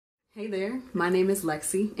Hey there, my name is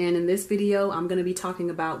Lexi, and in this video I'm going to be talking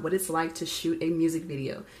about what it's like to shoot a music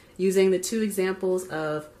video using the two examples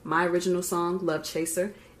of my original song, Love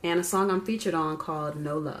Chaser, and a song I'm featured on called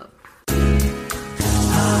No Love.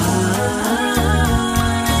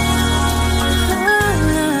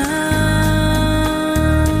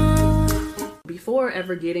 Before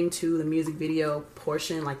ever getting to the music video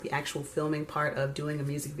portion, like the actual filming part of doing a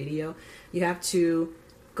music video, you have to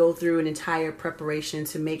go through an entire preparation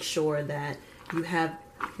to make sure that you have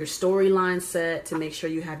your storyline set, to make sure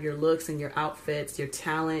you have your looks and your outfits, your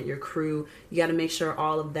talent, your crew. You got to make sure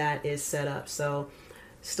all of that is set up. So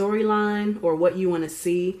storyline, or what you want to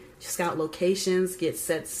see, scout locations, get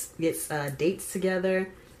dates together,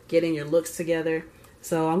 getting your looks together.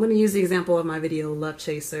 So I'm going to use the example of my video, Love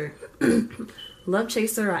Chaser. Love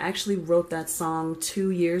Chaser, I actually wrote that song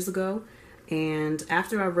 2 years ago. And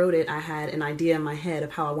after I wrote it, I had an idea in my head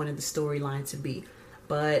of how I wanted the storyline to be.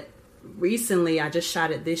 But recently, I just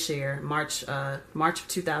shot it this year, March of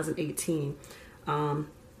 2018.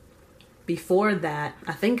 Before that,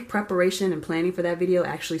 I think preparation and planning for that video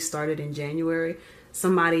actually started in January.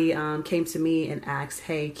 Somebody came to me and asked,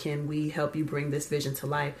 hey, can we help you bring this vision to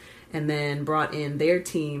life? And then brought in their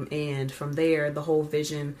team. And from there, the whole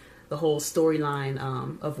vision, the whole storyline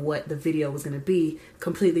of what the video was going to be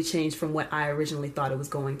completely changed from what I originally thought it was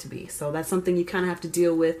going to be. So that's something you kind of have to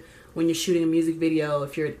deal with when you're shooting a music video.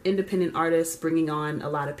 If you're an independent artist bringing on a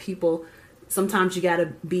lot of people, sometimes you got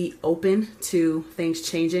to be open to things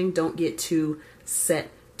changing. Don't get too set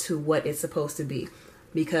to what it's supposed to be,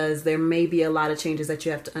 because there may be a lot of changes that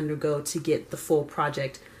you have to undergo to get the full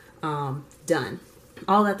project done.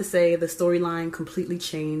 All that to say, the storyline completely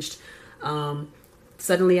changed.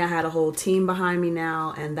 Suddenly I had a whole team behind me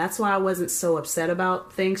now, and that's why I wasn't so upset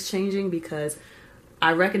about things changing, because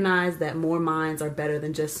I recognized that more minds are better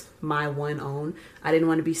than just my one own. I didn't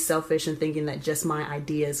want to be selfish and thinking that just my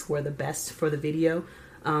ideas were the best for the video.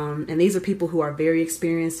 And these are people who are very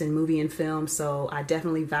experienced in movie and film, so I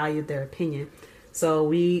definitely valued their opinion. So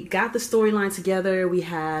we got the storyline together. We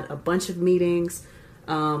had a bunch of meetings.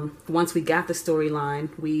 Once we got the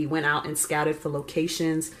storyline, we went out and scouted for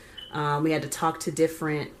locations. We had to talk to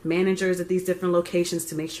different managers at these different locations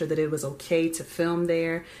to make sure that it was okay to film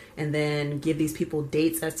there, and then give these people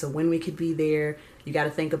dates as to when we could be there. You got to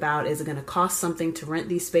think about, is it going to cost something to rent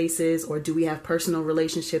these spaces, or do we have personal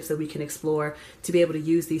relationships that we can explore to be able to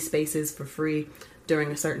use these spaces for free during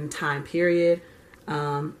a certain time period?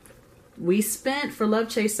 We spent, for Love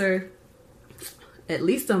Chaser, at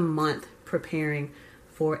least a month preparing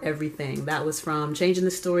for everything. That was from changing the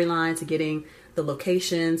storyline to getting the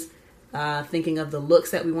locations, thinking of the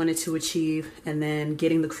looks that we wanted to achieve, and then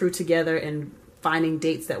getting the crew together and finding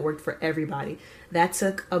dates that worked for everybody. That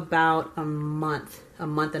took about a month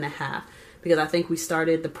and a half, because I think we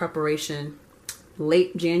started the preparation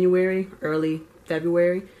late January, early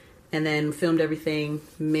February, and then filmed everything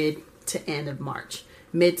mid to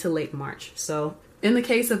late March. So in the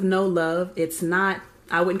case of No Love,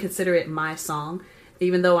 I wouldn't consider it my song,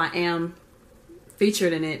 even though I am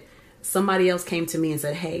featured in it. Somebody else came to me and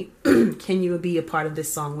said, hey, can you be a part of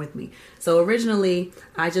this song with me? So originally,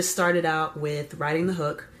 I just started out with writing the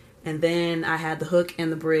hook, and then I had the hook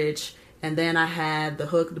and the bridge, and then I had the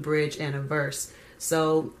hook, the bridge, and a verse.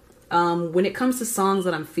 So when it comes to songs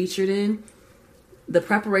that I'm featured in, the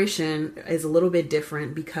preparation is a little bit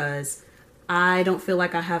different, because I don't feel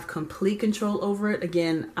like I have complete control over it.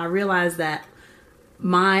 Again, I realize that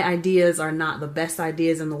my ideas are not the best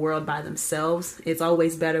ideas in the world by themselves. It's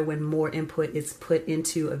always better when more input is put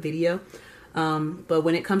into a video. But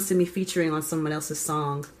when it comes to me featuring on someone else's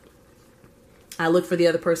song, I look for the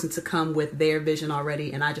other person to come with their vision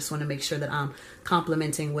already, and I just want to make sure that I'm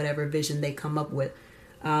complementing whatever vision they come up with.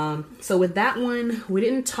 So with that one, we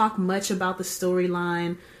didn't talk much about the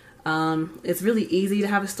storyline. It's really easy to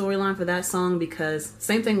have a storyline for that song, because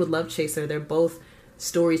same thing with Love Chaser. They're both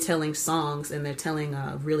storytelling songs, and they're telling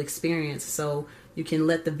a real experience, so you can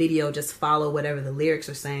let the video just follow whatever the lyrics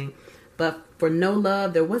are saying. But for No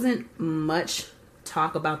Love, there wasn't much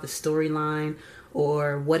talk about the storyline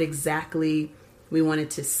or what exactly we wanted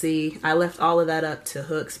to see. I left all of that up to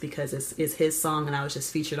Hooks, because it's his song and I was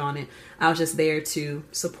just featured on it. I was just there to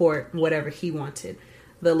support whatever he wanted.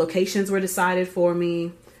 The locations were decided for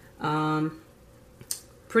me.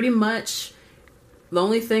 Pretty much the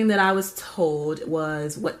only thing that I was told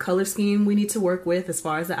was what color scheme we need to work with as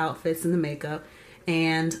far as the outfits and the makeup.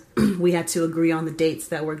 And we had to agree on the dates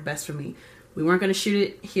that worked best for me. We weren't going to shoot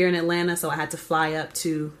it here in Atlanta, so I had to fly up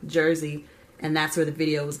to Jersey, and that's where the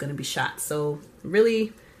video was going to be shot. So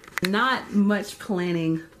really not much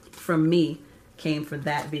planning from me came for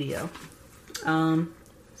that video.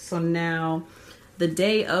 So now, the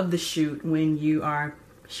day of the shoot when you are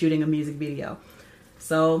shooting a music video.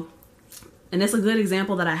 So, and it's a good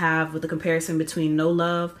example that I have with the comparison between No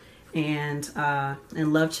Love and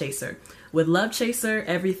Love Chaser. With Love Chaser,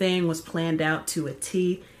 everything was planned out to a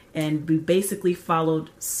T, and we basically followed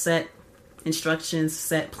set instructions,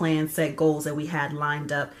 set plans, set goals that we had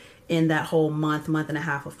lined up in that whole month and a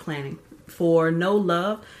half of planning. For No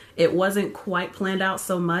Love, it wasn't quite planned out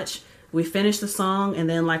so much. We finished the song and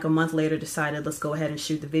then like a month later decided let's go ahead and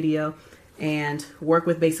shoot the video and work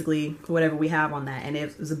with basically whatever we have on that. And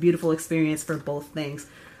it was a beautiful experience for both things.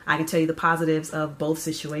 I can tell you the positives of both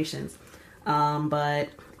situations. But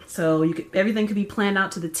so everything could be planned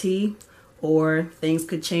out to the T, or things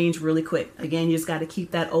could change really quick. Again, you just got to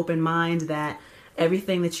keep that open mind that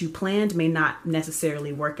everything that you planned may not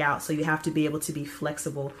necessarily work out. So you have to be able to be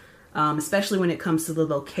flexible, especially when it comes to the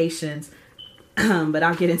locations. But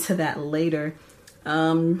I'll get into that later.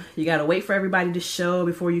 You got to wait for everybody to show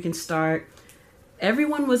before you can start.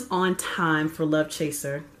 Everyone was on time for Love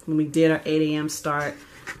Chaser when we did our 8 a.m. start.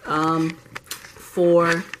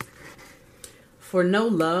 For No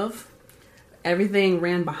Love, everything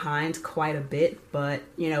ran behind quite a bit, but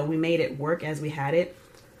you know, we made it work as we had it.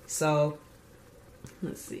 So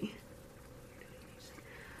let's see.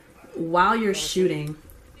 While you're shooting,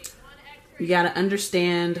 you got to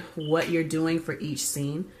understand what you're doing for each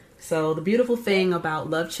scene. So the beautiful thing about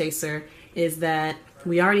Love Chaser is that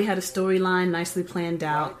we already had a storyline nicely planned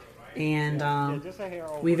out, and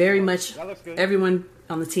everyone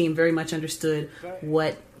on the team very much understood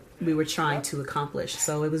what we were trying to accomplish.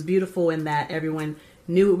 So it was beautiful in that everyone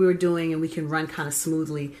knew what we were doing and we can run kind of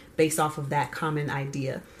smoothly based off of that common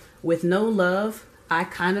idea. With No Love, I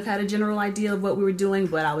kind of had a general idea of what we were doing,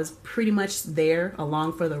 but I was pretty much there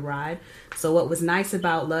along for the ride. So what was nice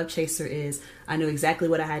about Love Chaser is I knew exactly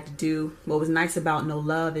what I had to do. What was nice about No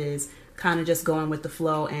Love is kind of just going with the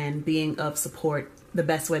flow and being of support the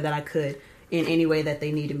best way that I could in any way that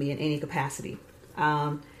they needed me in any capacity.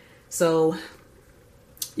 So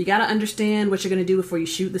you got to understand what you're going to do before you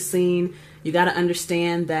shoot the scene. You got to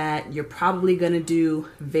understand that you're probably going to do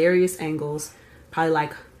various angles, probably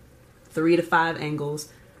like 3 to 5 angles.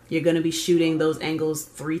 You're going to be shooting those angles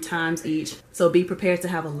 3 times each. So be prepared to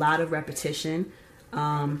have a lot of repetition,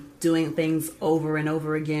 doing things over and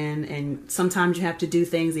over again. And sometimes you have to do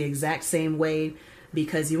things the exact same way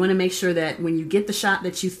because you want to make sure that when you get the shot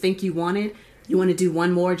that you think you wanted, you want to do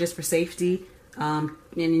one more just for safety. And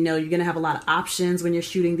you know, you're going to have a lot of options when you're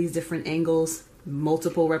shooting these different angles,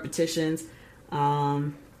 multiple repetitions.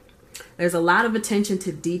 There's a lot of attention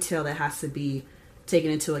to detail that has to be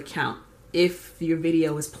taken into account if your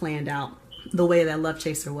video is planned out the way that Love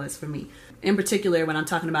Chaser was for me. In particular, when I'm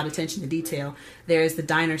talking about attention to detail, there's the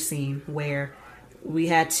diner scene where we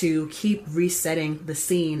had to keep resetting the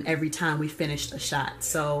scene every time we finished a shot.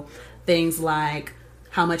 So things like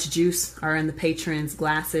how much juice are in the patrons'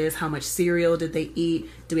 glasses, how much cereal did they eat,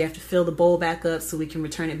 do we have to fill the bowl back up so we can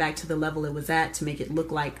return it back to the level it was at to make it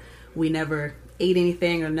look like we never ate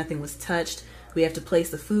anything or nothing was touched. We have to place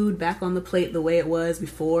the food back on the plate the way it was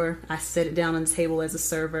before I set it down on the table as a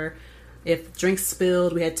server. If drinks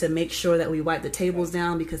spilled, we had to make sure that we wipe the tables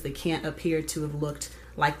down because they can't appear to have looked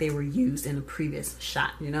like they were used in a previous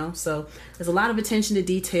shot, you know? So there's a lot of attention to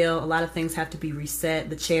detail. A lot of things have to be reset.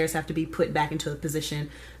 The chairs have to be put back into a position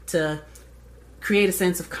to create a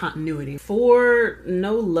sense of continuity. For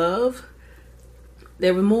No Love,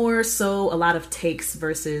 there were more so a lot of takes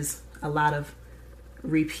versus a lot of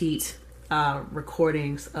repeat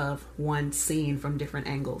recordings of one scene from different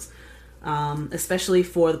angles, especially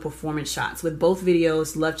for the performance shots. With both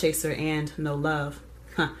videos, Love Chaser and No Love,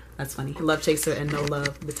 that's funny, Love Chaser and No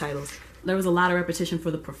Love, the titles, there was a lot of repetition for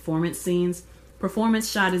the performance scenes. Performance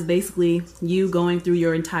shot is basically you going through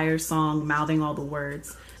your entire song, mouthing all the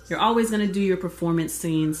words. You're always going to do your performance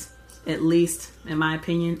scenes at least, in my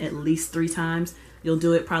opinion, at least 3 times. You'll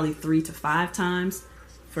do it probably 3 to 5 times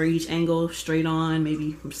for each angle, straight on,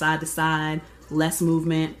 maybe from side to side, less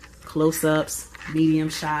movement, close-ups, medium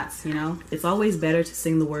shots, you know. It's always better to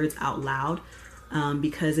sing the words out loud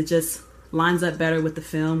because it just lines up better with the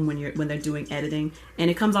film when they're doing editing, and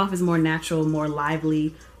it comes off as more natural, more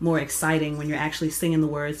lively, more exciting when you're actually singing the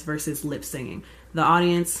words versus lip singing. The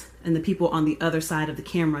audience and the people on the other side of the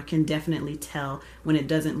camera can definitely tell when it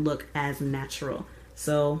doesn't look as natural.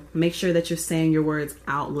 So make sure that you're saying your words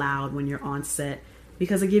out loud when you're on set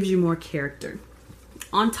because it gives you more character.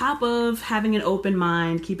 On top of having an open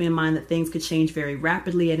mind, keeping in mind that things could change very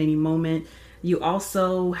rapidly at any moment, you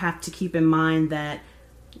also have to keep in mind that,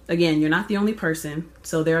 again, you're not the only person.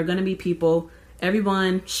 So there are going to be people,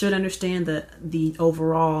 everyone should understand the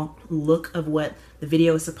overall look of what the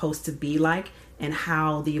video is supposed to be like and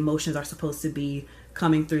how the emotions are supposed to be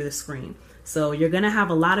coming through the screen. So you're going to have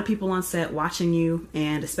a lot of people on set watching you,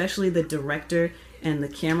 and especially the director and the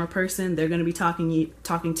camera person. They're going to be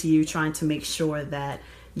talking to you, trying to make sure that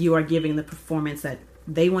you are giving the performance that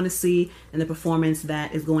they want to see and the performance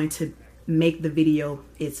that is going to make the video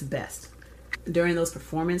its best. During those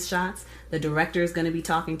performance shots, the director is going to be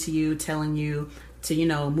talking to you, telling you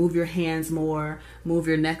to, move your hands more, move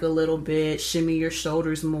your neck a little bit, shimmy your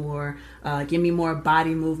shoulders more, give me more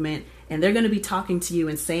body movement. And they're going to be talking to you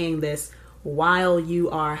and saying this while you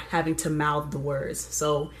are having to mouth the words.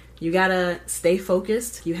 So you got to stay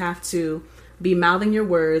focused. You have to be mouthing your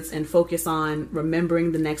words and focus on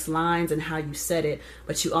remembering the next lines and how you said it.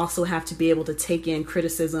 But you also have to be able to take in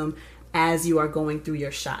criticism as you are going through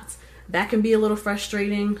your shots. That can be a little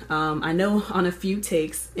frustrating. I know on a few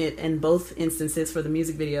takes, in both instances for the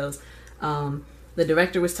music videos, the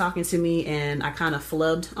director was talking to me and I kind of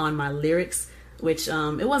flubbed on my lyrics, which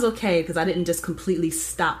it was okay because I didn't just completely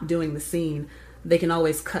stop doing the scene. They can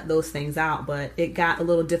always cut those things out, but it got a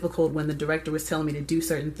little difficult when the director was telling me to do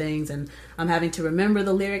certain things and I'm having to remember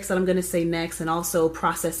the lyrics that I'm going to say next and also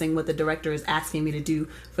processing what the director is asking me to do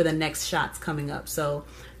for the next shots coming up. So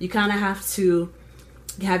you kind of have to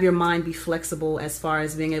have your mind be flexible as far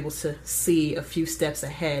as being able to see a few steps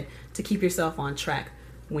ahead to keep yourself on track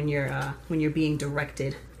when you're being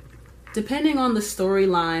directed. Depending on the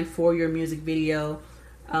storyline for your music video,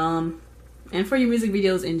 and for your music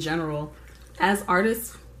videos in general, as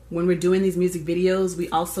artists, when we're doing these music videos, we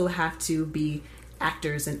also have to be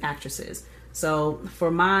actors and actresses. So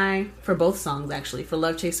for both songs actually, for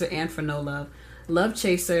Love Chaser and for No Love, Love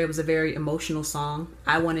Chaser was a very emotional song.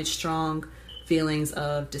 I wanted strong feelings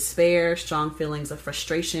of despair, strong feelings of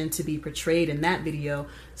frustration to be portrayed in that video.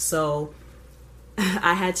 So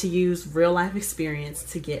I had to use real life experience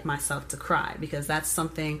to get myself to cry because that's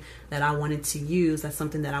something that I wanted to use. That's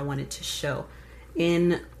something that I wanted to show.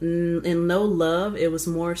 In No Love, it was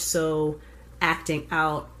more so acting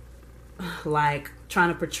out, like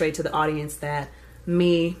trying to portray to the audience that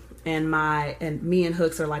me and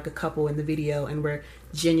Hooks are like a couple in the video and we're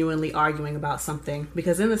genuinely arguing about something,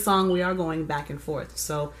 because in the song we are going back and forth.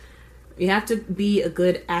 So you have to be a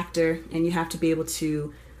good actor and you have to be able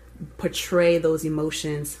to portray those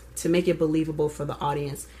emotions to make it believable for the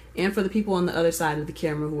audience and for the people on the other side of the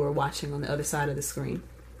camera who are watching on the other side of the screen.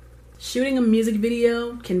 Shooting a music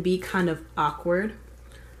video can be kind of awkward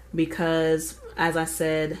because, as I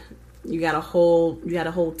said, you got a whole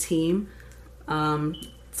team.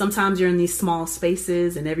 Sometimes you're in these small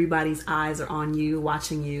spaces and everybody's eyes are on you,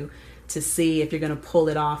 watching you to see if you're going to pull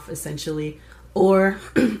it off, essentially, or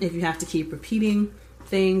if you have to keep repeating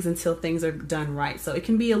things until things are done right. So it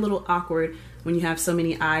can be a little awkward when you have so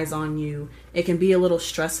many eyes on you. It can be a little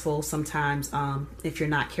stressful sometimes if you're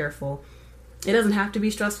not careful. It doesn't have to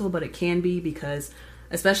be stressful, but it can be, because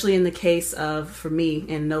especially in the case of, for me,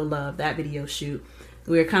 in No Love, that video shoot,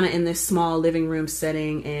 we were kind of in this small living room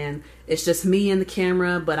setting and it's just me and the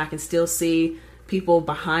camera, but I can still see people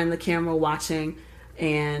behind the camera watching.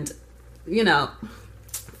 And,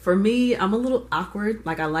 for me, I'm a little awkward.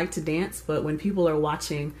 Like, I like to dance, but when people are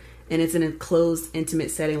watching and it's an enclosed,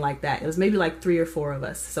 intimate setting like that, it was maybe like 3 or 4 of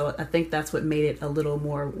us. So I think that's what made it a little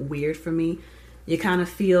more weird for me. You kind of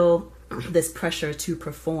feel this pressure to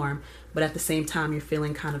perform, but at the same time, you're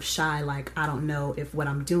feeling kind of shy. Like, I don't know if what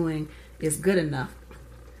I'm doing is good enough.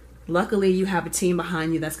 Luckily, you have a team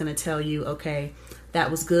behind you that's going to tell you, okay,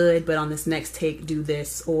 that was good, but on this next take, do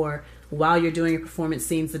this. Or while you're doing your performance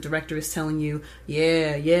scenes, the director is telling you,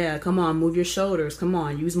 yeah, come on, move your shoulders. Come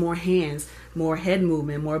on, use more hands, more head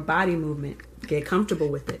movement, more body movement. Get comfortable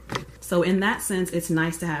with it. So in that sense, it's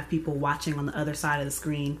nice to have people watching on the other side of the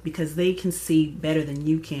screen because they can see better than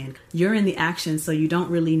you can. You're in the action, so you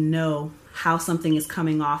don't really know how something is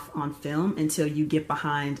coming off on film until you get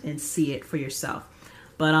behind and see it for yourself.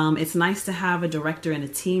 But it's nice to have a director and a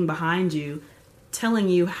team behind you telling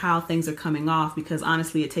you how things are coming off, because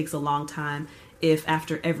honestly, it takes a long time if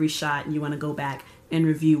after every shot you want to go back and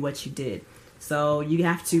review what you did. So you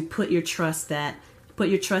have to put your trust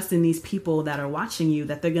in these people that are watching you,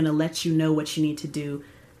 that they're going to let you know what you need to do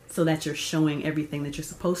so that you're showing everything that you're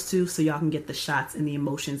supposed to, so y'all can get the shots and the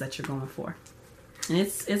emotions that you're going for. And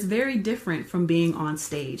it's very different from being on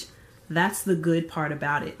stage. That's the good part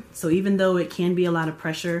about it. So even though it can be a lot of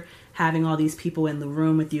pressure having all these people in the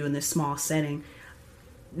room with you in this small setting,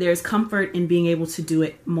 there's comfort in being able to do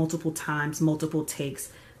it multiple times, multiple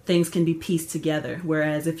takes. Things can be pieced together.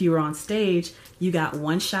 Whereas if you were on stage, you got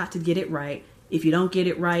one shot to get it right. If you don't get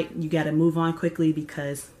it right, you got to move on quickly,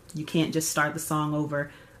 because you can't just start the song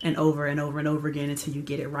over and over and over and over again until you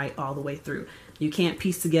get it right all the way through. You can't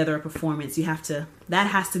piece together a performance. That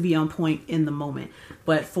has to be on point in the moment.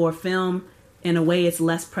 But for film, in a way, it's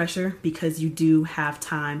less pressure because you do have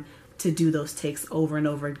time to do those takes over and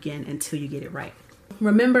over again until you get it right.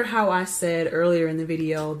 Remember how I said earlier in the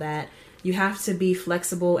video that you have to be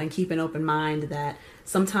flexible and keep an open mind, that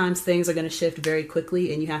sometimes things are going to shift very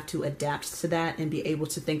quickly and you have to adapt to that and be able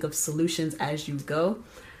to think of solutions as you go.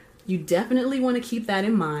 You definitely want to keep that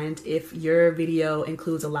in mind if your video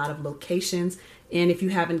includes a lot of locations and if you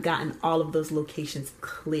haven't gotten all of those locations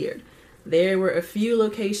cleared. There were a few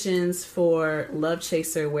locations for Love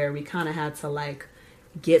Chaser where we kind of had to like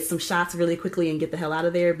get some shots really quickly and get the hell out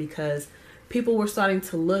of there because people were starting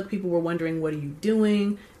to look. People were wondering, what are you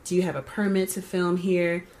doing? Do you have a permit to film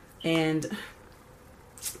here? And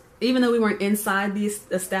even though we weren't inside these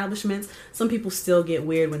establishments, some people still get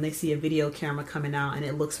weird when they see a video camera coming out and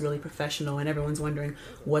it looks really professional and everyone's wondering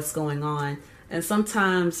what's going on. And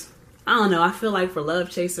sometimes, I don't know, I feel like for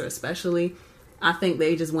Love Chaser especially, I think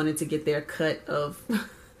they just wanted to get their cut of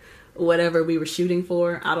whatever we were shooting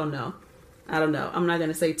for. I don't know. I'm not going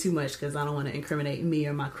to say too much because I don't want to incriminate me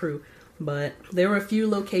or my crew. But there were a few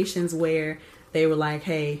locations where they were like,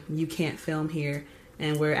 hey, you can't film here.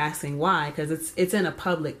 And we're asking why, because it's in a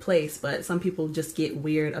public place. But some people just get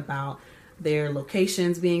weird about their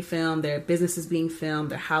locations being filmed, their businesses being filmed,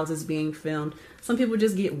 their houses being filmed. Some people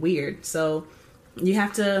just get weird. So you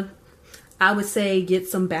have to, I would say, get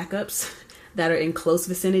some backups that are in close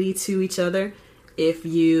vicinity to each other. If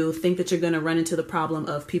you think that you're going to run into the problem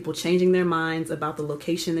of people changing their minds about the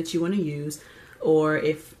location that you want to use, or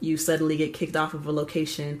if you suddenly get kicked off of a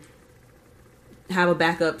location, have a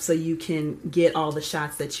backup so you can get all the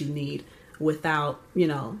shots that you need without,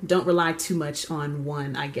 don't rely too much on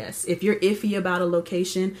one, I guess. If you're iffy about a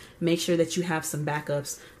location, make sure that you have some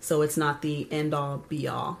backups so it's not the end all be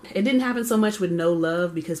all. It didn't happen so much with No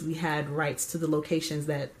Love because we had rights to the location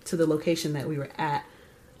that we were at.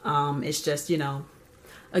 It's just,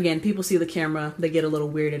 again, people see the camera, they get a little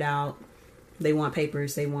weirded out. They want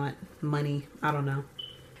papers, they want money. I don't know.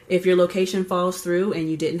 If your location falls through and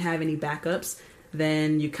you didn't have any backups,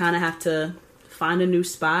 then you kind of have to find a new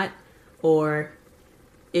spot, or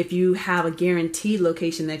if you have a guaranteed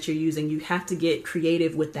location that you're using, you have to get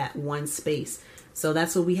creative with that one space. So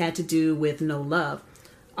that's what we had to do with No Love.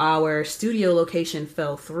 Our studio location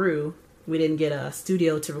fell through. We didn't get a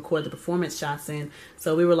studio to record the performance shots in.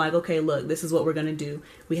 So we were like, okay, look, this is what we're going to do.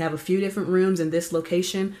 We have a few different rooms in this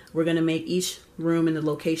location. We're going to make each room in the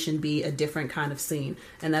location be a different kind of scene.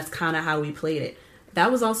 And that's kind of how we played it. That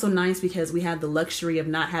was also nice because we had the luxury of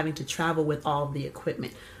not having to travel with all of the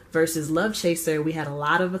equipment. Versus Love Chaser, we had a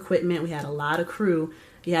lot of equipment. We had a lot of crew.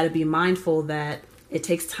 You had to be mindful that it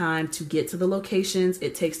takes time to get to the locations.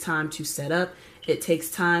 It takes time to set up. It takes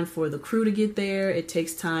time for the crew to get there. It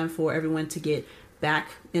takes time for everyone to get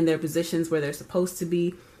back in their positions where they're supposed to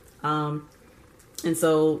be. And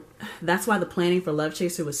so that's why the planning for Love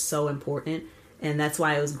Chaser was so important. And that's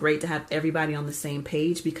why it was great to have everybody on the same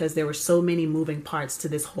page, because there were so many moving parts to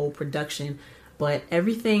this whole production. But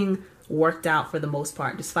everything worked out for the most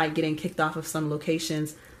part. Despite getting kicked off of some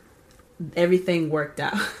locations, everything worked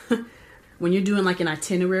out. When you're doing like an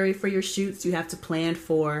itinerary for your shoots, you have to plan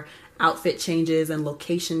for outfit changes and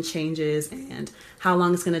location changes and how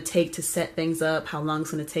long it's going to take to set things up, how long it's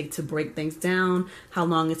going to take to break things down, how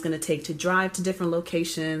long it's going to take to drive to different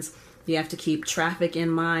locations. You have to keep traffic in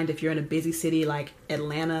mind if you're in a busy city like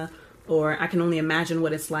Atlanta, or I can only imagine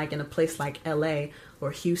what it's like in a place like LA or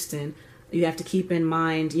Houston. You have to keep in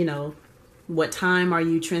mind, what time are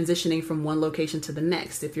you transitioning from one location to the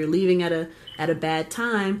next? If you're leaving at a bad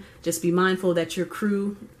time, just be mindful that your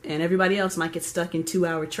crew and everybody else might get stuck in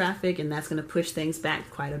 2-hour traffic, and that's going to push things back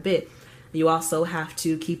quite a bit. You also have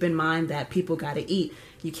to keep in mind that people got to eat.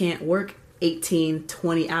 You can't work 18,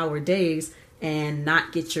 20-hour days and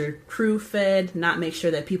not get your crew fed, not make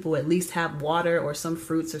sure that people at least have water or some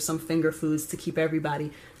fruits or some finger foods to keep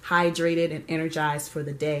everybody hydrated and energized for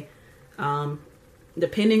the day.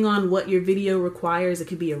 Depending on what your video requires, it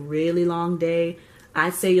could be a really long day.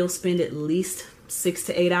 I'd say you'll spend at least 6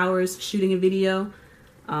 to 8 hours shooting a video.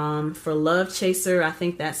 For Love Chaser, I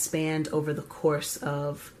think that spanned over the course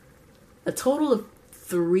of a total of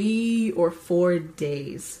 3 or 4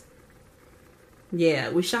 days. Yeah,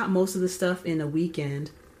 we shot most of the stuff in a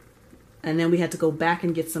weekend, and then we had to go back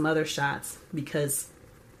and get some other shots because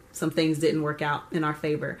some things didn't work out in our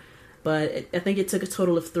favor. But I think it took a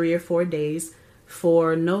total of 3 or 4 days.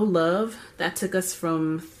 For No Love, that took us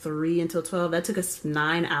from 3 until 12. That took us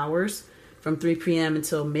 9 hours from 3 p.m.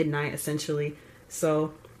 until midnight, essentially.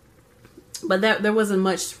 So, but there wasn't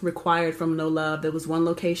much required from No Love. There was one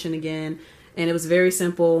location again. And it was very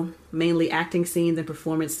simple, mainly acting scenes and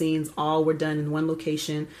performance scenes all were done in one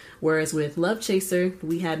location. Whereas with Love Chaser,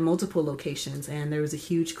 we had multiple locations and there was a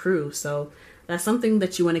huge crew. So that's something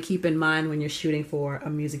that you want to keep in mind when you're shooting for a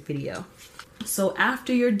music video. So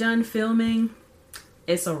after you're done filming,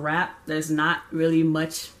 it's a wrap. There's not really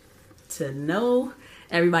much to know.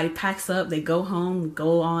 Everybody packs up, they go home,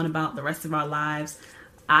 go on about the rest of our lives.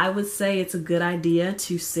 I would say it's a good idea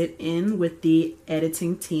to sit in with the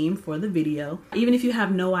editing team for the video. Even if you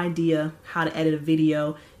have no idea how to edit a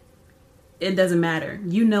video, it doesn't matter.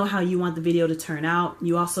 You know how you want the video to turn out.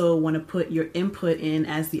 You also want to put your input in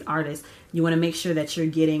as the artist. You want to make sure that you're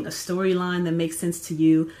getting a storyline that makes sense to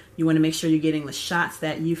you. You want to make sure you're getting the shots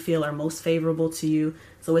that you feel are most favorable to you.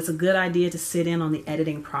 So it's a good idea to sit in on the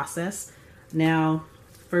editing process. Now,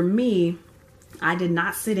 for me, I did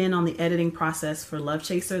not sit in on the editing process for Love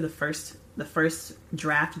Chaser, the first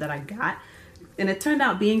draft that I got. And it turned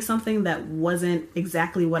out being something that wasn't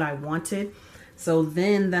exactly what I wanted. So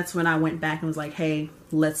then that's when I went back and was like, hey,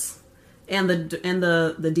 let's, and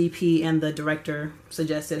the DP and the director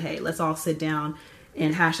suggested, hey, let's all sit down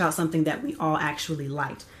and hash out something that we all actually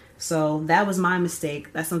liked. So that was my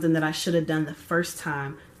mistake. That's something that I should have done the first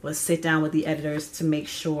time, was sit down with the editors to make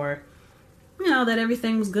sure, you know, that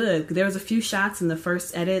everything was good. There was a few shots in the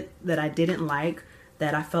first edit that I didn't like,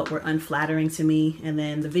 that I felt were unflattering to me, and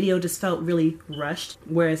then the video just felt really rushed.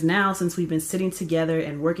 Whereas now, since we've been sitting together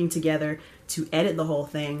and working together to edit the whole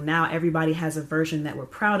thing, now everybody has a version that we're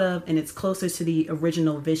proud of, and it's closer to the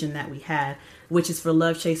original vision that we had, which is for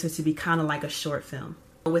Love Chaser to be kind of like a short film.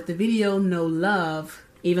 With the video No Love,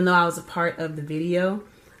 even though I was a part of the video,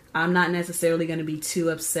 I'm not necessarily going to be too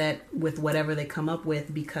upset with whatever they come up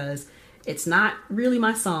with, because it's not really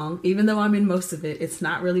my song. Even though I'm in most of it, it's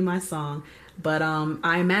not really my song. But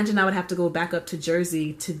I imagine I would have to go back up to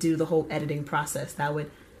Jersey to do the whole editing process. I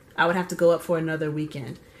would have to go up for another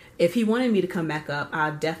weekend. If he wanted me to come back up,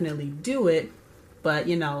 I'd definitely do it. But,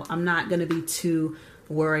 you know, I'm not going to be too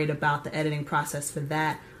worried about the editing process for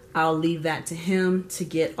that. I'll leave that to him to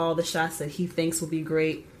get all the shots that he thinks will be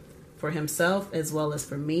great for himself as well as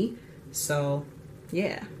for me. So,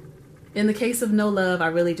 yeah. In the case of No Love, I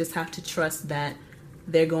really just have to trust that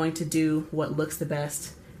they're going to do what looks the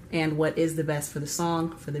best and what is the best for the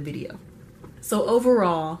song, for the video. So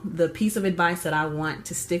overall, the piece of advice that I want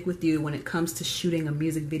to stick with you when it comes to shooting a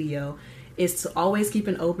music video is to always keep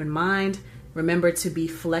an open mind. Remember to be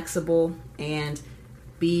flexible and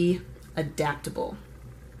be adaptable.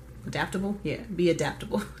 Adaptable? Yeah, be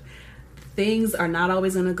adaptable. Things are not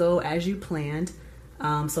always going to go as you planned.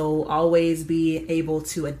 So always be able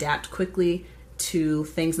to adapt quickly to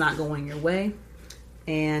things not going your way,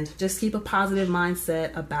 and just keep a positive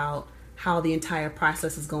mindset about how the entire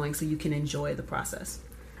process is going so you can enjoy the process.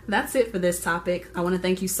 That's it for this topic. I want to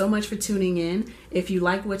thank you so much for tuning in. If you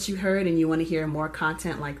like what you heard and you want to hear more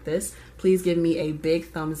content like this, please give me a big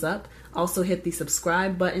thumbs up. Also hit the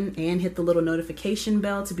subscribe button and hit the little notification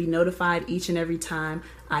bell to be notified each and every time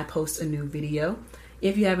I post a new video.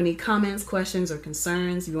 If you have any comments, questions, or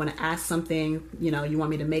concerns, if you want to ask something, you want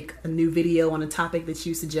me to make a new video on a topic that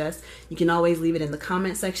you suggest, you can always leave it in the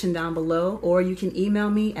comment section down below, or you can email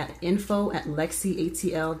me at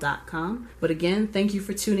info@lexiatl.com. But again, thank you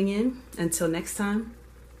for tuning in. Until next time,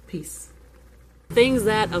 peace. Things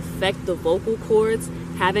that affect the vocal cords: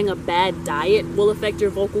 having a bad diet will affect your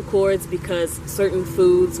vocal cords because certain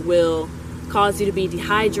foods will cause you to be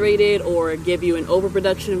dehydrated or give you an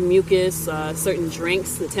overproduction of mucus. Certain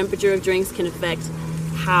drinks, the temperature of drinks can affect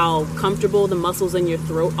how comfortable the muscles in your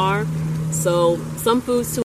throat are. So some foods to